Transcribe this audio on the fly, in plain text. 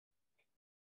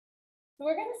So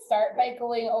we're going to start by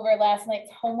going over last night's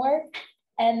homework,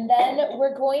 and then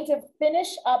we're going to finish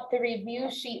up the review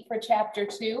sheet for chapter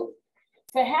 2.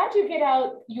 So I had you get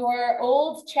out your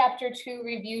old chapter 2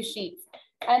 review sheets,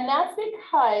 and that's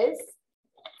because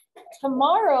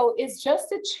tomorrow is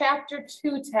just a chapter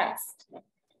 2 test.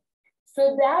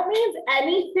 So that means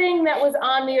anything that was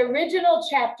on the original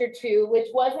chapter 2, which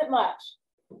wasn't much.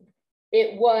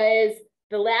 It was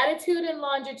the latitude and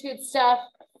longitude stuff,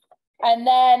 and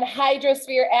then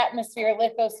hydrosphere, atmosphere,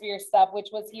 lithosphere stuff, which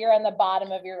was here on the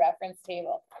bottom of your reference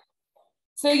table.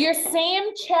 So your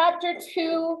same chapter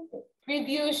 2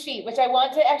 review sheet, which I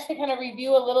want to actually kind of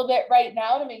review a little bit right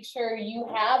now to make sure you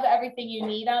have everything you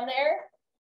need on there.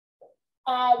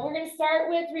 We're going to start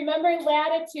with, remember,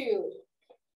 latitude.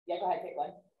 Yeah, go ahead, take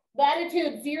one.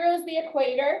 Latitude, 0 is the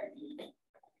equator.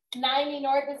 90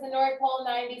 north is the North Pole,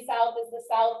 90 south is the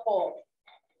South Pole.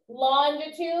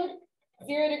 Longitude,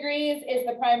 0 degrees is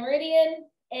the prime meridian,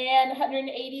 and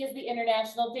 180 is the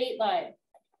international date line.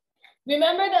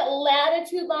 Remember that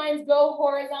latitude lines go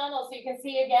horizontal, so you can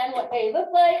see again what they look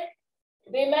like.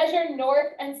 They measure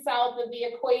north and south of the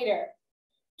equator.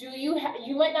 You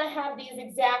might not have these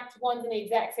exact ones in the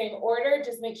exact same order,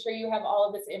 just make sure you have all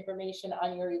of this information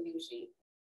on your review sheet.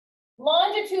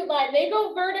 Longitude line, they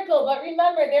go vertical, but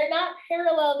remember, they're not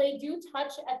parallel, they do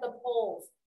touch at the poles.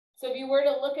 So if you were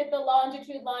to look at the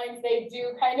longitude lines, they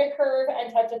do kind of curve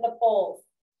and touch at the poles.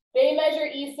 They measure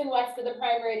east and west of the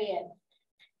prime meridian.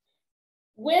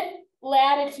 With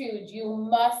latitude, you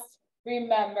must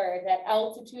remember that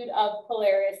altitude of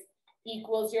Polaris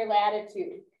equals your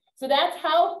latitude. So that's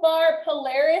how far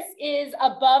Polaris is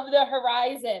above the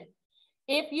horizon.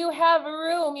 If you have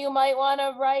room, you might want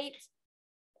to write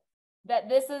that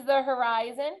this is the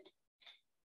horizon.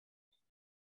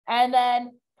 And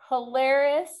then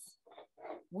Polaris,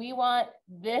 we want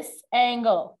this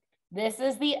angle. This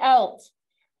is the alt.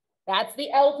 That's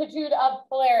the altitude of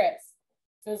Polaris.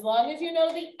 So as long as you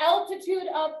know the altitude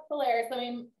of Polaris, let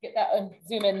me get that one,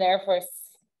 zoom in there for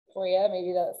you,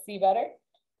 maybe they'll see better.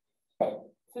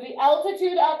 So the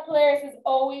altitude of Polaris is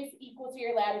always equal to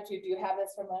your latitude. Do you have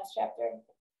this from last chapter?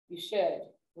 You should.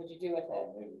 What'd you do with it?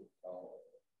 All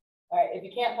right, if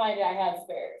you can't find it, I have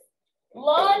spares.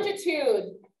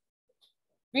 Longitude.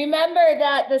 Remember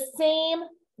that the same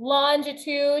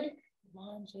longitude,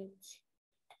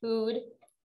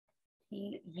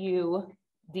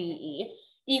 T-U-D-E,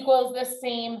 equals the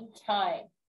same time.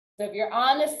 So if you're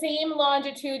on the same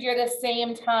longitude, you're the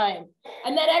same time.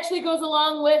 And that actually goes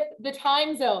along with the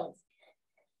time zones.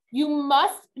 You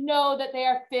must know that they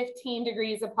are 15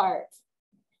 degrees apart.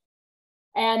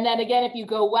 And then again, if you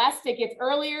go west, it gets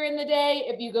earlier in the day.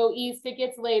 If you go east, it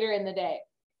gets later in the day.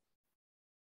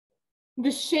 The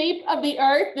shape of the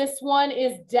Earth, this one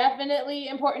is definitely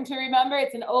important to remember.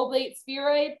 It's an oblate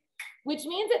spheroid, which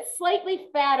means it's slightly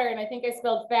fatter. And I think I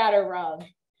spelled fatter wrong.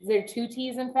 Is there 2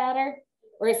 T's in fatter?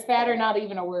 Or is fatter not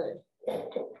even a word?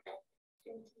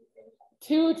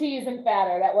 2 T's in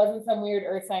fatter. That wasn't some weird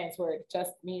earth science word. It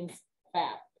just means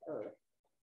fat.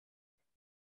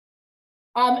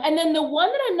 And then the one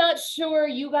that I'm not sure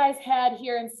you guys had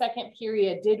here in second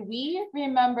period, did we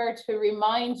remember to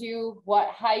remind you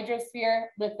what hydrosphere,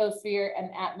 lithosphere, and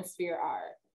atmosphere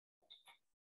are?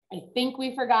 I think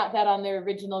we forgot that on the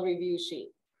original review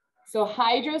sheet. So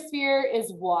hydrosphere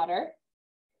is water.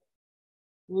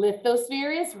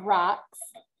 Lithosphere is rocks.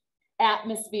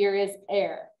 Atmosphere is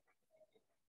air.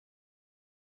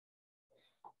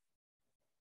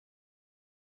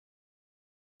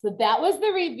 So that was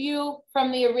the review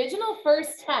from the original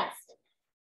first test.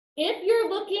 If you're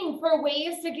looking for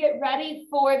ways to get ready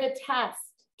for the test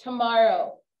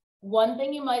tomorrow, one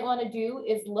thing you might want to do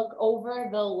is look over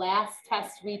the last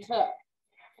test we took.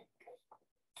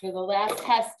 So the last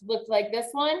test looked like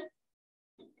this one.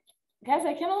 Guys,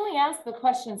 I can only ask the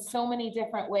question so many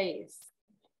different ways.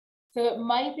 So it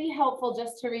might be helpful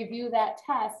just to review that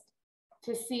test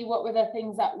to see what were the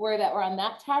things that were on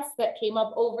that test that came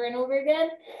up over and over again.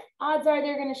 Odds are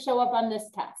they're going to show up on this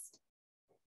test.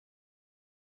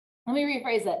 Let me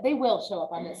rephrase that. They will show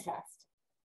up on this test.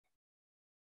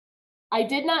 I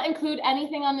did not include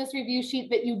anything on this review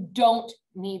sheet that you don't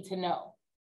need to know.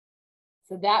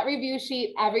 So that review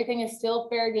sheet, everything is still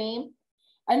fair game.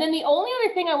 And then the only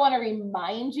other thing I want to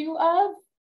remind you of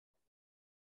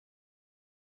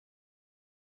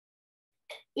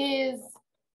is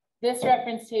this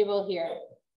reference table here.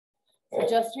 So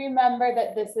just remember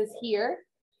that this is here.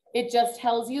 It just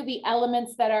tells you the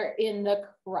elements that are in the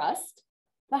crust,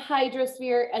 the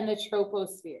hydrosphere, and the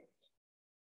troposphere.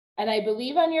 And I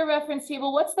believe on your reference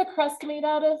table, what's the crust made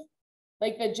out of?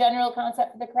 Like the general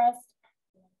concept of the crust?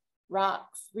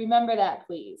 Rocks. Remember that,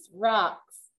 please.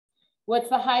 Rocks. What's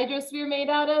the hydrosphere made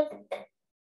out of?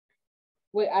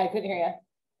 Wait, I couldn't hear you.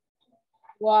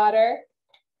 Water.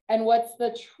 And what's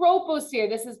the troposphere?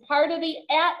 This is part of the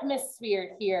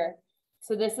atmosphere here.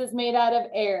 So this is made out of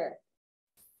air.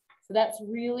 So that's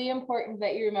really important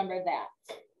that you remember that.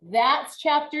 That's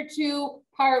chapter 2,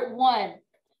 part 1.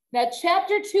 Now,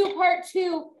 chapter 2, part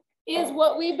 2 is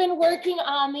what we've been working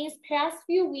on these past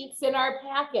few weeks in our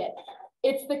packet.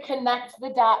 It's the connect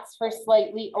the dots for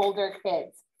slightly older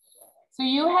kids. So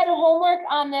you had homework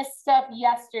on this stuff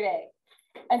yesterday.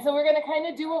 And so we're going to kind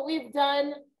of do what we've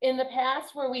done in the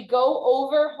past where we go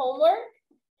over homework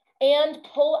and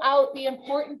pull out the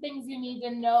important things you need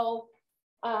to know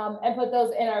and put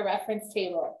those in our reference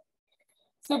table.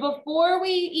 So before we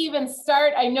even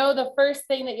start, I know the first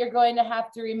thing that you're going to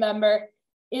have to remember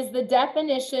is the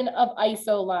definition of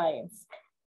isolines.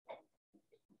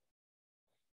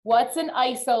 What's an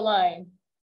isoline?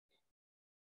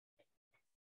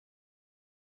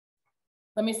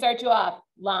 Let me start you off.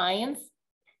 Lines.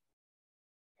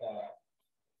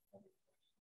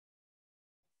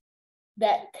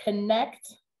 That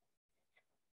connect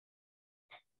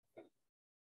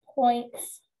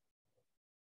points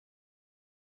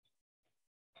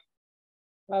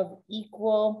of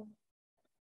equal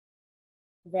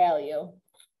value.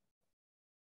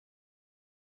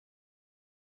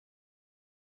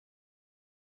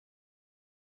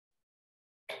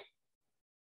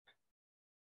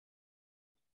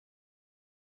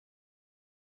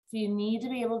 So you need to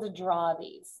be able to draw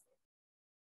these.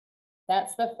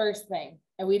 That's the first thing.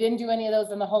 And we didn't do any of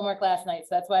those in the homework last night.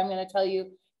 So that's why I'm going to tell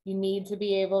you, you need to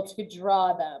be able to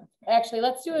draw them. Actually,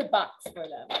 let's do a box for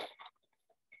them.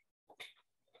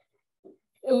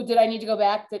 Oh, did I need to go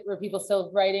back? Were people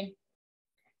still writing?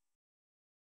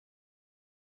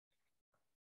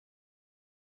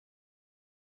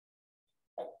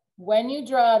 When you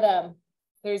draw them,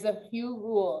 there's a few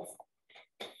rules.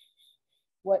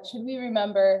 What should we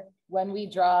remember when we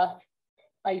draw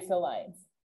isolines?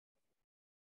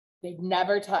 They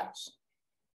never touch.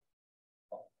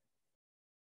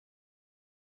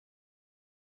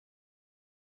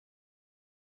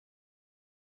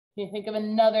 Can you think of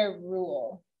another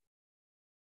rule?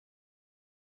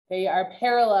 They are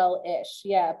parallel-ish.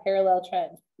 Yeah, parallel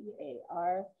trend.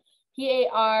 P-A-R.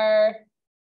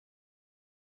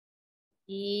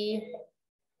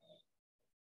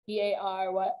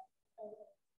 P-A-R what?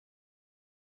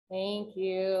 Thank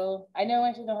you. I know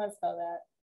I should know how to spell that.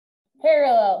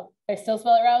 Parallel. Did I still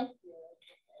spell it wrong?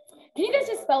 Can you guys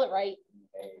just spell it right?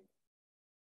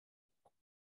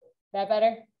 That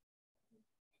better?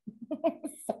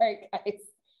 Sorry, guys. This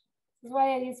is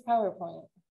why I use PowerPoint.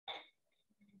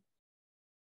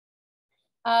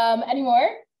 Any more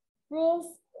rules?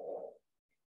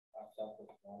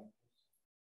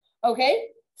 Okay,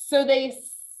 so they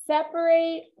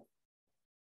separate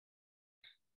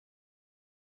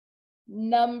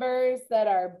numbers that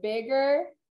are bigger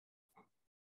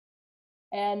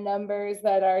and numbers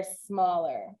that are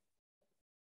smaller.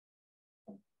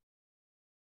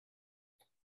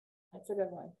 That's a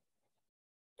good one.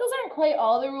 Those aren't quite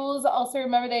all the rules. Also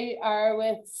remember they are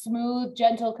with smooth,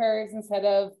 gentle curves instead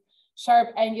of sharp,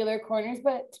 angular corners.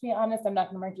 But to be honest, I'm not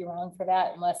going to mark you wrong for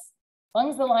that unless, as long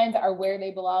as the lines are where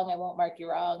they belong, I won't mark you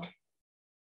wrong.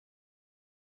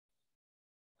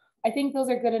 I think those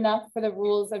are good enough for the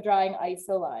rules of drawing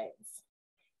isolines.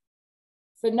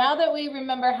 So now that we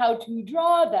remember how to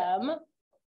draw them,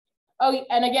 oh,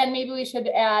 and again, maybe we should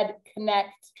add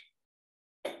connect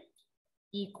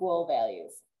equal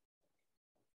values,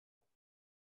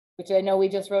 which I know we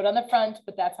just wrote on the front,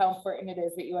 but that's how important it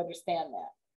is that you understand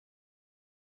that.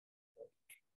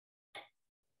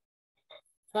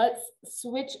 Let's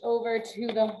switch over to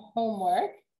the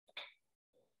homework.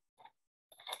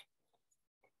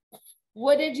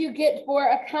 What did you get for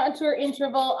a contour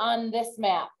interval on this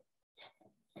map?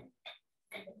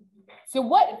 So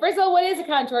first of all, what is a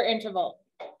contour interval?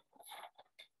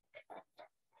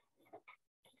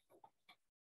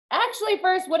 Actually,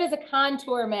 first, what is a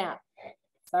contour map?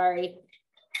 Sorry.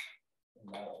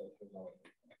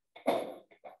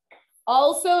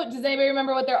 Also, does anybody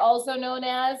remember what they're also known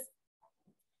as?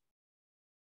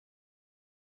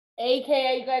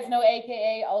 AKA, you guys know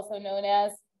AKA, also known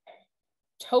as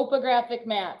topographic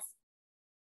maps.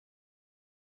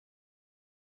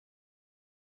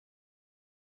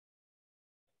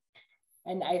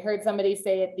 And I heard somebody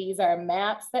say it, these are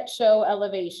maps that show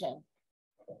elevation.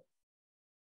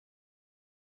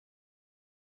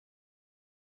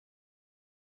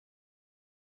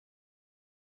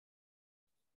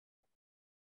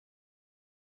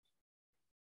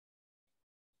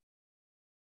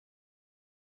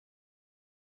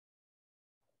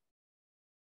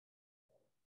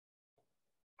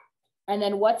 And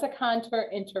then what's a contour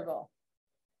interval?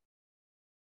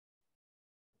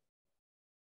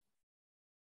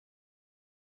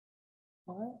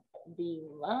 What the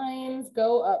lines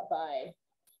go up by.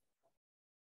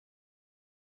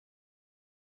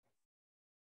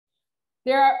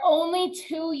 There are only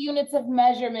 2 units of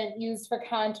measurement used for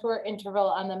contour interval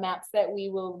on the maps that we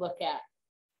will look at.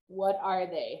 What are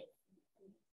they?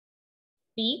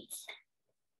 Feet,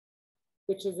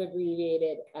 which is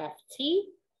abbreviated FT,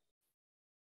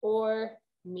 or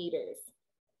meters,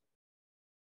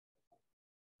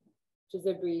 which is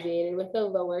abbreviated with a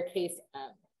lowercase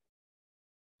m.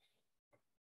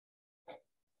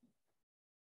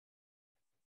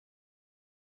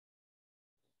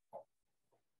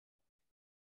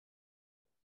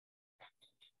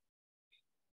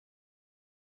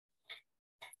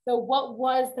 So what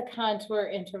was the contour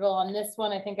interval on this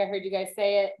one? I think I heard you guys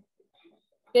say it.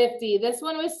 50. This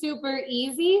one was super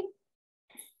easy.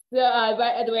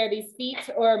 Are these feet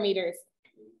or meters?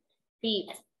 Feet.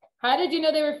 How did you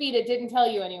know they were feet? It didn't tell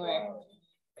you anywhere.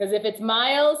 Because if it's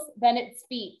miles, then it's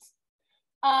feet.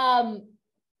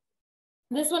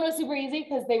 This one was super easy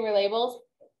because they were labeled.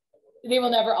 They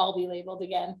will never all be labeled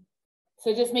again.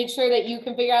 So just make sure that you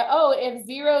can figure out, oh, if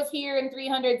 0's here and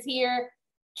 300's here,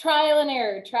 trial and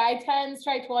error. Try 10s,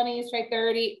 try 20s, try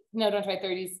 30. No, don't try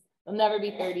 30s. They'll never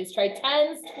be 30s. Try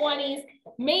 10s, 20s,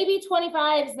 maybe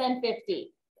 25s, then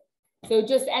 50. So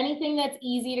just anything that's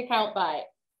easy to count by.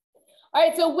 All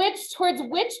right, so towards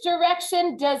which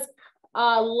direction does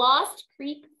Lost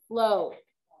Creek flow?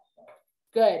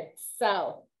 Good,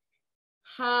 south.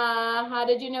 How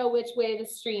did you know which way the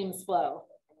streams flow?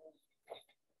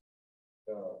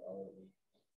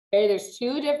 Okay, there's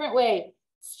 2 different ways.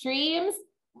 Streams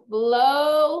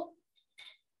flow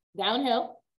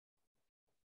downhill.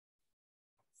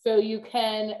 So you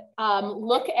can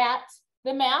look at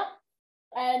the map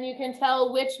and you can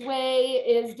tell which way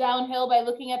is downhill by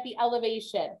looking at the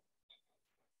elevation.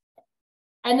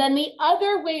 And then the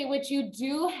other way, which you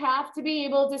do have to be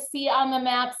able to see on the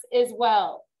maps as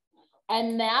well.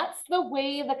 And that's the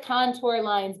way the contour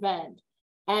lines bend.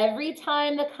 Every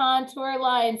time the contour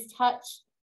lines touch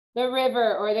the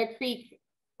river or the creek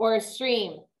or a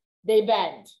stream, they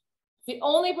bend. It's the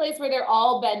only place where they're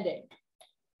all bending.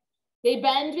 They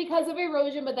bend because of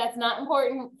erosion, but that's not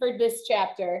important for this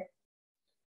chapter.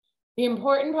 The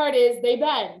important part is they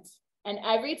bend. And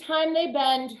every time they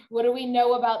bend, what do we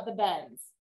know about the bends?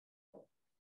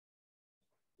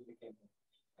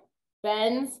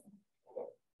 Bends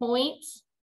point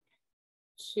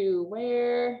to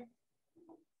where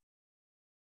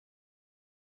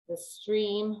the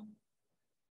stream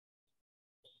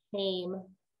came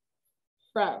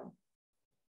from.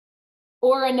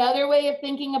 Or another way of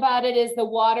thinking about it is the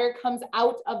water comes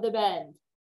out of the bend.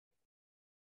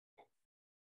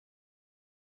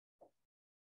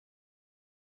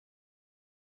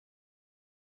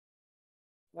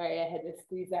 Sorry, I had to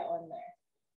squeeze that one there.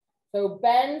 So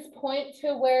bends point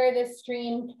to where the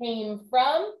stream came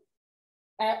from,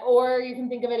 or you can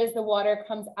think of it as the water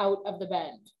comes out of the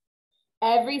bend.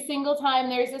 Every single time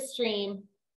there's a stream,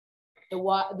 the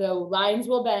lines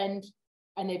will bend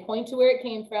and they point to where it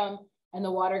came from, and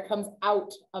the water comes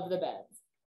out of the bends.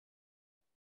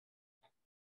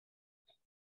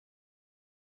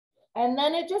 And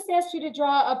then it just asks you to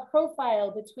draw a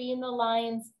profile between the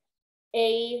lines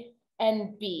A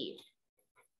and B.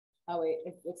 Oh wait,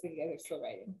 it looks like you guys are still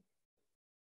writing.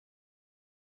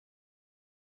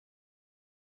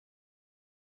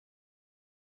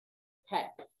 Okay,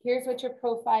 here's what your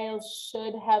profile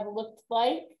should have looked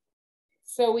like.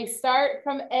 So we start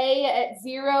from A at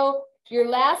 0. Your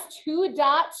last 2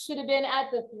 dots should have been at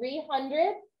the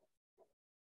 300.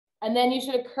 And then you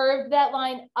should have curved that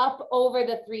line up over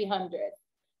the 300.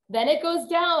 Then it goes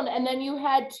down, and then you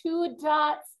had 2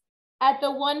 dots at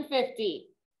the 150.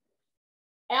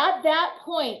 At that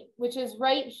point, which is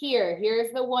right here,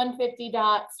 here's the 150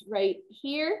 dots right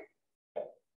here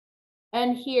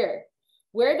and here.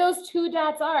 Where those 2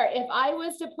 dots are, if I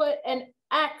was to put an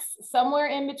X somewhere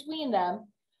in between them,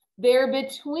 they're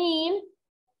between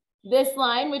this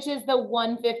line, which is the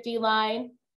 150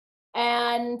 line,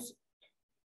 and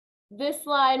this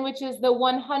line, which is the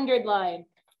 100 line.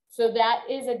 So that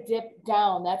is a dip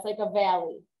down. That's like a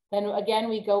valley. Then again,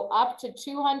 we go up to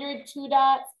 200, 2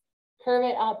 dots, curve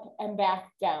it up and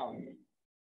back down.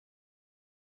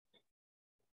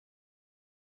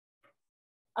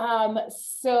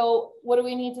 So what do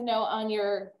we need to know on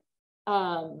your,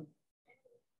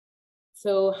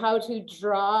 so how to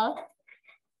draw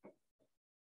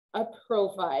a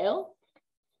profile.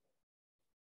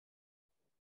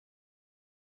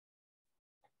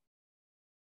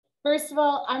 First of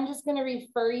all, I'm just going to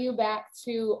refer you back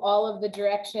to all of the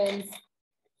directions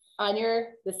on your,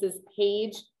 this is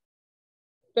page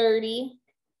 30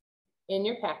 in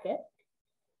your packet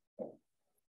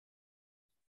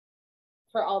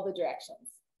for all the directions.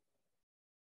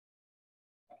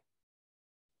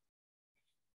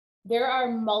 There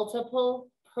are multiple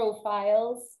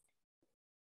profiles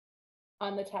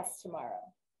on the test tomorrow.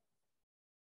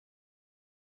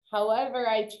 However,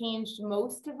 I changed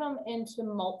most of them into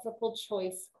multiple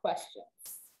choice questions.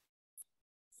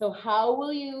 So how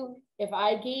will you, if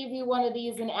I gave you one of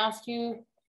these and asked you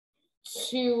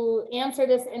to answer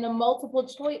this in a multiple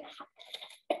choice,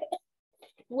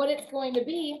 what it's going to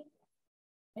be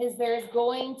is there's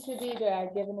going to be, did I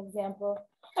give an example?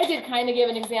 I did kind of give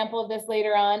an example of this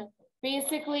later on.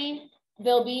 Basically,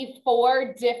 there'll be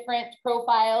 4 different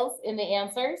profiles in the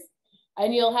answers,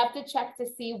 and you'll have to check to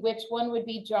see which one would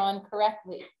be drawn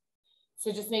correctly.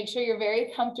 So just make sure you're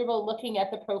very comfortable looking at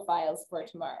the profiles for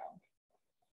tomorrow.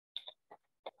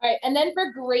 All right, and then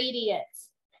for gradient.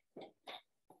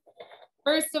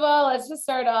 First of all, let's just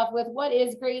start off with what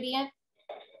is gradient?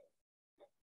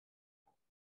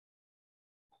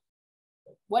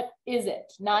 What is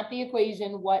it? Not the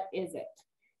equation, what is it?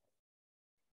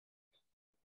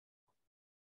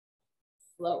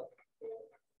 Slope.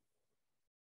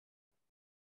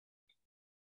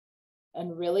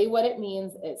 And really what it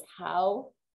means is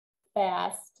how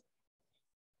fast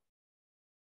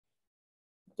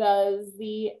does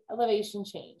the elevation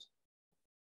change?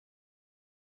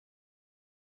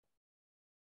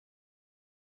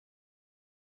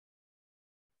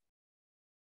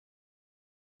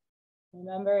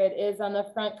 Remember, it is on the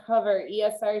front cover,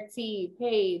 ESRT,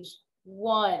 page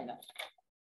 1.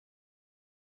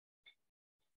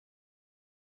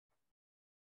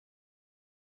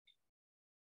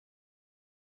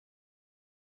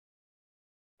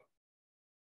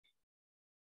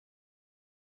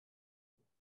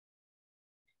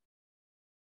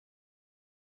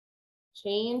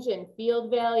 Change in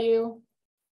field value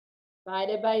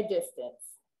divided by distance.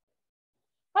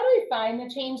 How do we find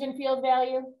the change in field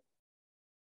value?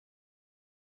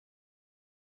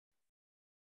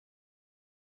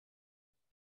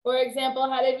 For example,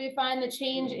 how did we find the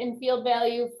change in field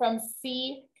value from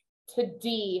C to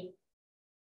D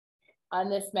on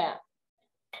this map?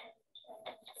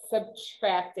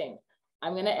 Subtracting.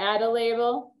 I'm going to add a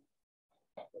label.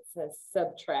 It says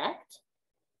subtract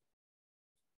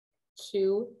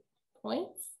 2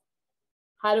 points.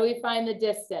 How do we find the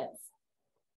distance?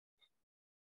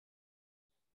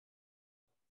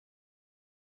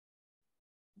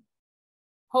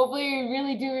 Hopefully you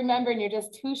really do remember and you're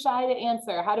just too shy to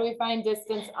answer. How do we find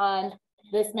distance on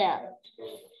this map?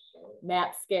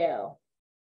 Map scale.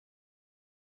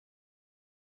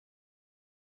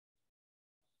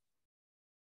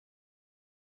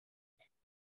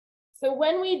 So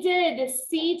when we did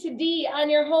C to D on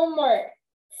your homework,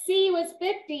 C was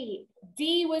 50,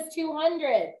 D was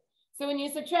 200. So when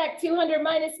you subtract 200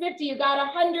 minus 50, you got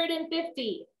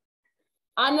 150.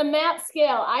 On the map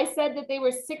scale, I said that they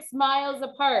were 6 miles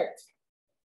apart,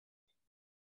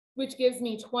 which gives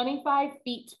me 25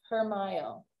 feet per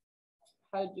mile.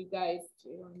 How did you guys do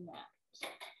on that?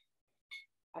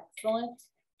 Excellent.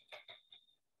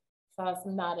 Saw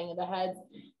some nodding of the heads.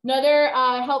 Another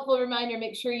helpful reminder,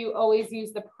 make sure you always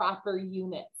use the proper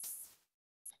units.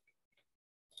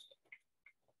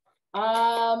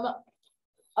 All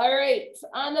right,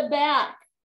 on the back.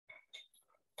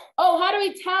 Oh, how do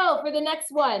we tell for the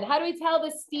next one? How do we tell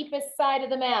the steepest side of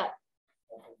the map?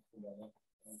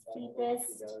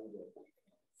 Steepest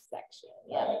section,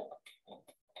 yeah.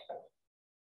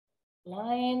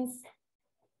 Lines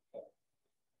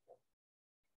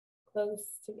close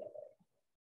together.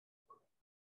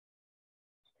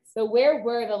 So where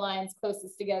were the lines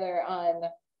closest together on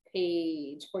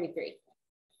page 43?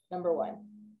 Number 1.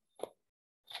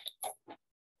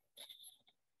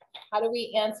 How do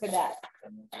we answer that?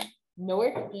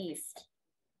 Northeast.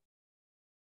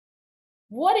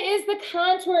 What is the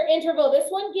contour interval? This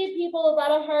one gave people a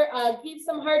lot of gave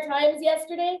some hard times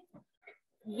yesterday.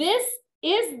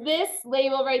 Is this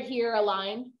label right here a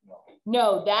line?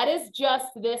 No, that is just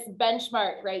this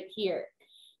benchmark right here.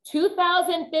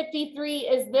 2053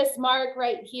 is this mark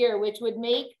right here, which would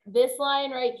make this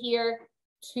line right here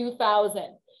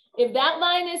 2000. If that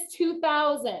line is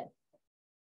 2000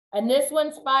 and this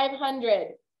one's 500,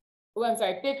 oh, I'm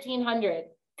sorry, 1500,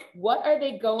 what are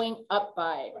they going up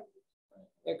by?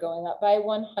 They're going up by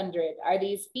 100. Are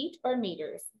these feet or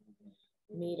meters?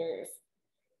 Meters.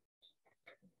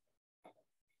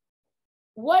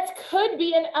 What could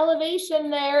be an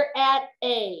elevation there at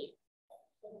A?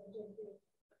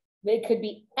 They could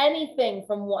be anything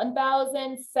from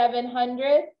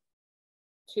 1,700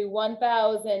 to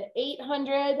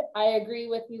 1,800. I agree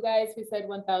with you guys who said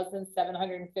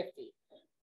 1,750.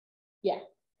 Yeah,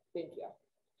 thank you.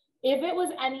 If it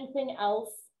was anything else,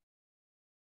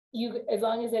 as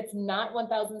long as it's not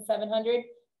 1,700,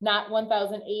 not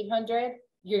 1,800,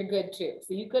 you're good too.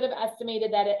 So you could have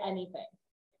estimated that at anything.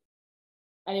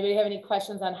 Anybody have any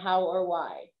questions on how or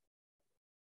why?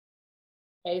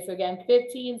 Okay, so again,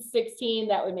 15, 16,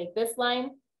 that would make this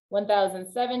line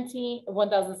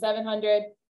 1,700,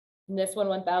 and this one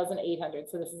 1,800.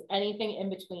 So this is anything in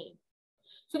between.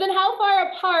 So then how far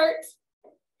apart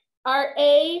are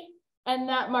A and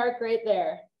that mark right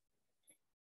there?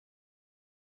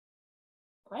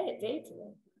 Quiet day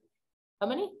today. How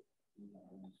many?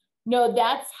 No,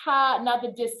 that's not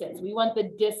the distance. We want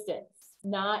the distance,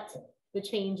 not the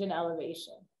change in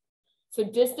elevation. So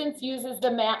distance uses the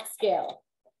map scale.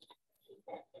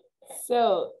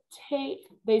 So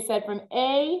they said from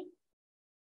A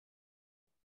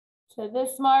to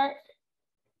this mark,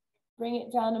 bring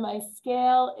it down to my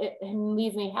scale. It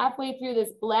leaves me halfway through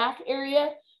this black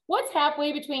area. What's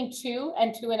halfway between 2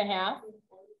 and 2.5?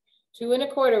 2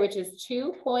 1/4, which is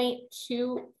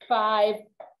 2.25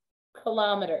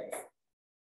 kilometers.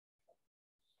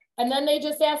 And then they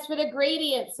just asked for the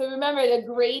gradient. So remember, the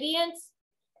gradient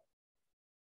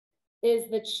is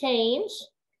the change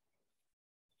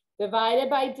divided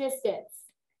by distance.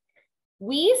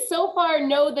 We so far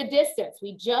know the distance.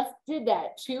 We just did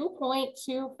that,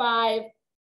 2.25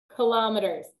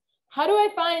 kilometers. How do I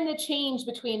find the change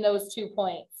between those 2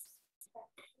 points?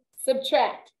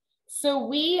 Subtract. So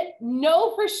we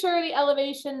know for sure the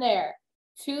elevation there,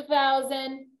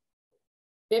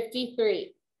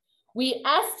 2,053. We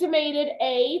estimated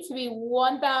A to be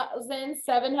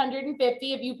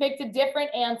 1,750. If you picked a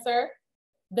different answer,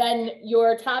 then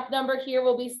your top number here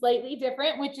will be slightly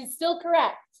different, which is still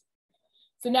correct.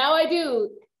 So now I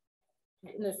do,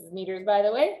 and this is meters, by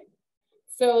the way.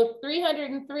 So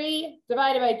 303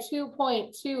 divided by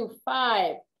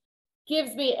 2.25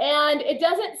 gives me, and it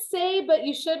doesn't say, but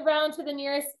you should round to the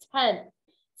nearest 10th.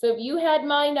 So if you had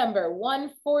my number,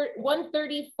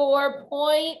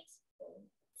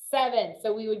 134.7.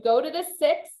 So we would go to the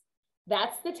 6,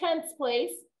 that's the 10th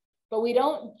place, but we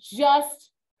don't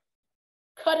just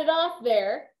cut it off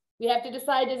there. We have to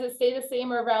decide, does it stay the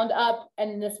same or round up?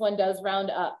 And this one does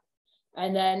round up.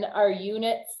 And then our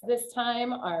units this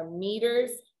time are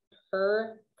meters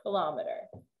per kilometer.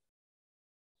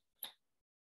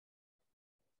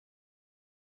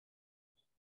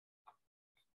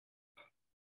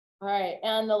 All right,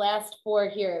 and the last 4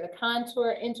 here, the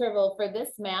contour interval for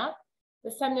this map.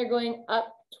 This time they're going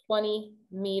up 20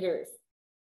 meters.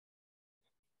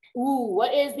 Ooh,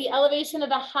 what is the elevation of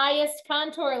the highest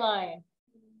contour line?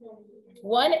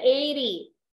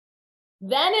 180.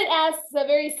 Then it asks a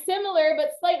very similar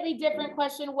but slightly different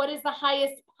question. What is the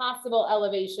highest possible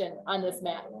elevation on this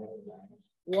map?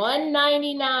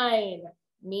 199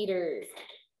 meters.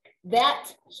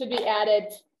 That should be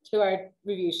added to our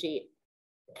review sheet.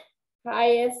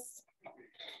 Highest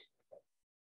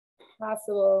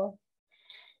possible.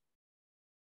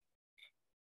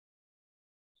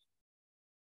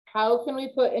 How can we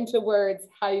put into words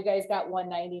how you guys got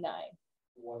 199?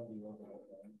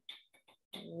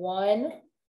 1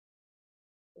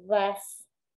 less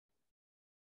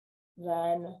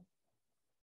than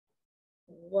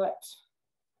what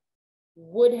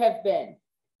would have been.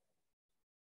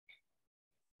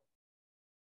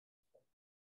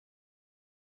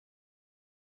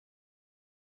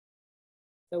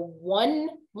 So 1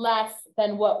 less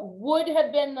than what would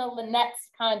have been the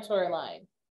next contour line.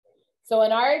 So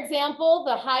in our example,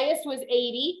 the highest was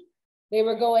 80. They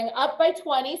were going up by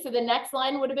 20. So the next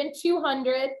line would have been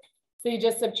 200. So you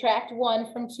just subtract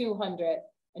 1 from 200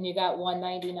 and you got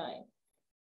 199.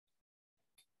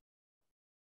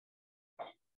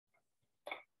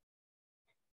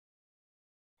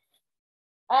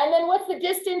 And then what's the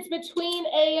distance between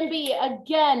A and B?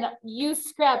 Again, use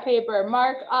scrap paper,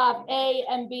 mark off A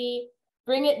and B,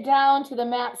 bring it down to the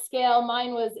map scale.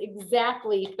 Mine was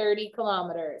exactly 30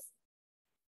 kilometers.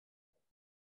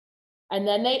 And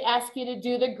then they ask you to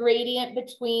do the gradient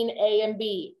between A and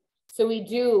B. So we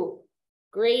do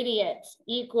gradient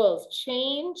equals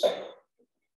change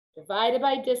divided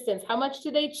by distance. How much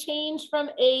do they change from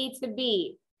A to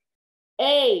B?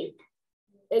 A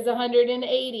is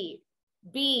 180.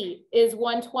 B is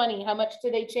 120. How much do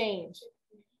they change?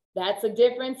 That's a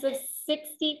difference of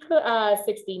 60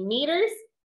 meters.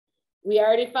 We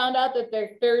already found out that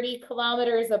they're 30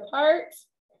 kilometers apart.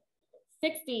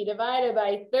 60 divided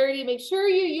by 30. Make sure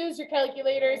you use your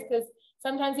calculators because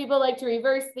Sometimes people like to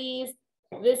reverse these.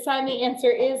 This time the answer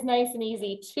is nice and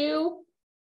easy, 2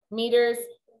 meters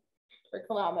per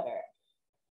kilometer.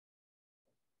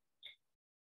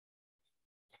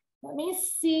 Let me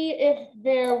see if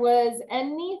there was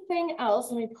anything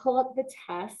else. Let me pull up the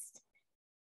test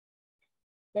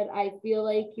that I feel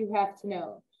like you have to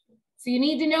know. So you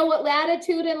need to know what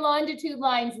latitude and longitude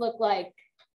lines look like.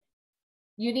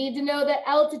 You need to know that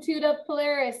altitude of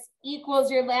Polaris equals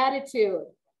your latitude.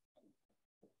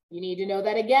 You need to know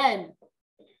that again.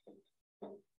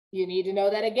 You need to know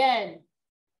that again.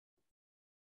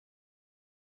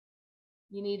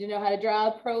 You need to know how to draw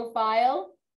a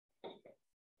profile.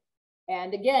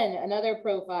 And again, another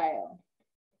profile.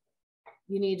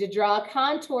 You need to draw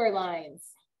contour lines.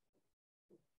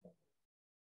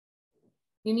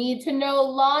 You need to know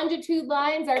longitude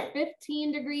lines are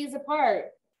 15 degrees apart.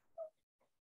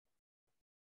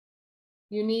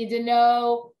 You need to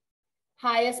know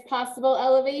highest possible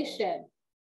elevation,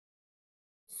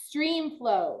 stream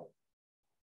flow,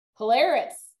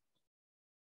 Polaris,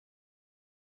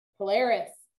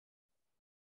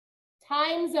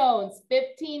 time zones,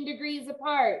 15 degrees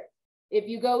apart. If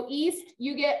you go east,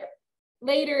 you get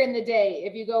later in the day.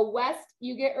 If you go west,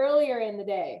 you get earlier in the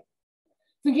day.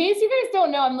 So in case you guys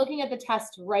don't know, I'm looking at the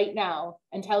test right now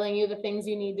and telling you the things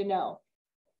you need to know.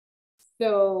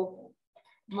 So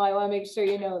you might want to make sure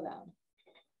you know them.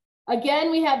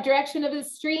 Again, we have direction of the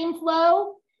stream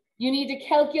flow. You need to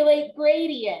calculate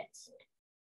gradient.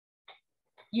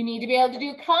 You need to be able to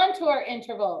do contour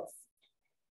intervals.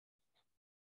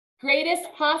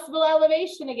 Greatest possible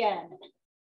elevation again.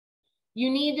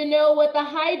 You need to know what the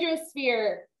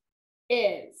hydrosphere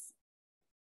is.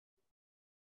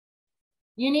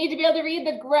 You need to be able to read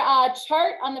the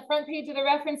chart on the front page of the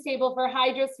reference table for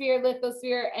hydrosphere,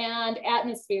 lithosphere, and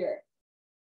atmosphere.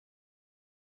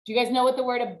 Do you guys know what the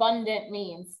word abundant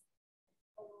means?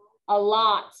 A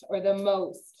lot or the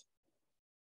most.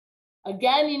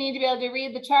 Again, you need to be able to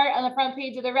read the chart on the front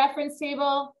page of the reference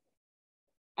table.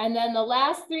 And then the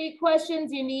last 3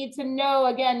 questions you need to know,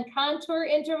 again, contour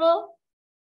interval,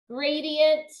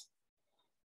 gradient,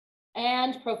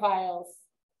 and profiles.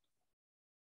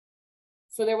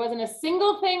 So there wasn't a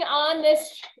single thing on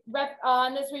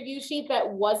this review sheet that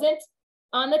wasn't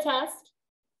on the test.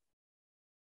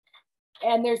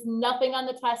 And there's nothing on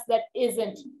the test that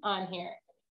isn't on here.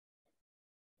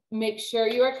 Make sure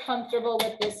you are comfortable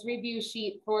with this review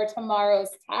sheet for tomorrow's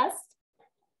test.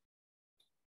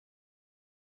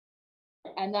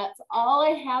 And that's all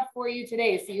I have for you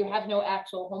today. So you have no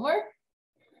actual homework.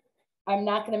 I'm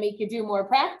not going to make you do more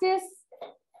practice.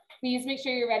 Please make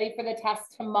sure you're ready for the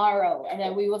test tomorrow. And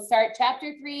then we will start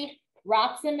chapter 3,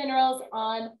 rocks and minerals,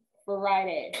 on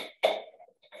Friday.